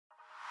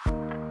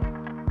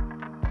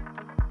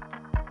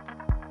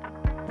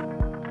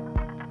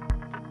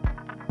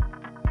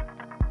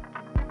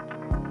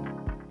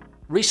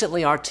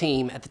Recently, our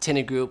team at the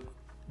Tenney Group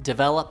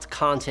developed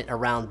content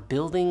around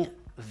building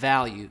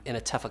value in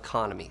a tough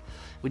economy.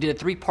 We did a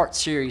 3-part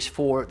series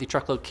for the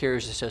Truckload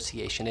Carriers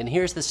Association, and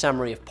here's the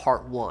summary of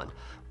part 1,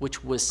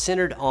 which was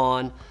centered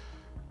on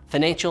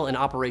financial and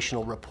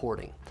operational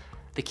reporting.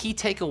 The key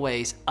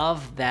takeaways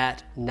of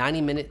that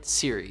 90-minute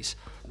series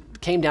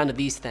came down to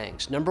these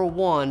things. Number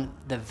 1,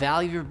 the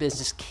value of your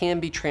business can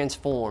be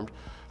transformed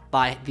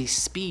by the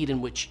speed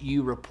in which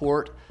you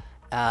report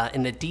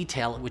and the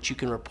detail at which you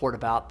can report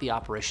about the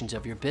operations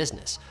of your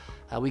business.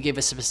 We gave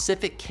a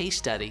specific case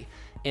study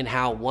in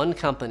how one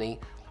company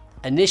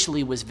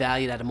initially was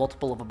valued at a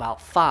multiple of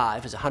about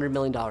 5 as a $100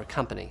 million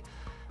company,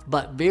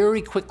 but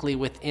very quickly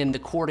within the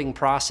courting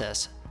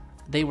process,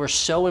 they were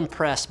so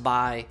impressed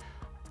by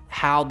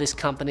how this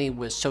company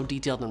was so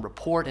detailed in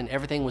report and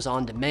everything was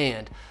on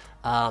demand.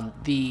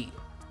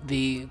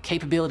 The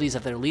capabilities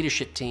of their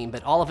leadership team,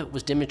 but all of it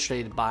was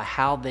demonstrated by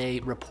how they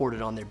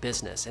reported on their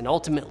business. And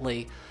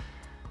ultimately,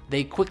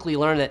 they quickly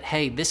learned that,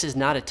 hey, this is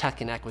not a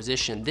tuck-in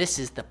acquisition. This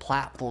is the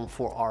platform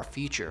for our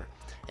future.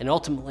 And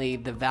ultimately,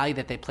 the value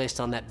that they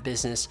placed on that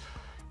business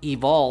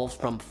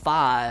evolved from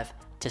 5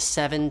 to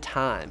 7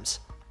 times.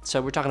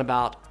 So we're talking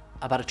about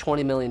a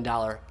 $20 million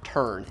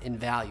turn in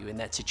value in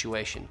that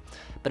situation.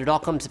 But it all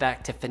comes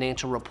back to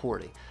financial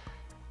reporting.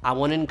 I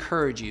want to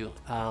encourage you,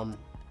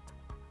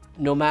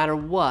 no matter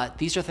what,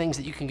 these are things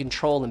that you can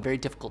control in very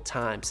difficult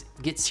times.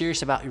 Get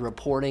serious about your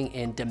reporting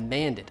and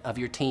demand it of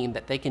your team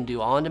that they can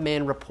do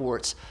on-demand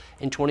reports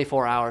in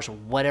 24 hours,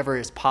 whatever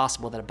is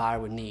possible that a buyer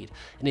would need.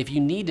 And if you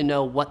need to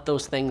know what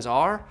those things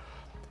are,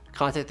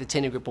 contact the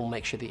Tenney Group. We'll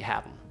make sure that you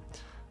have them.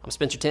 I'm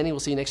Spencer Tenney. We'll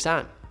see you next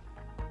time.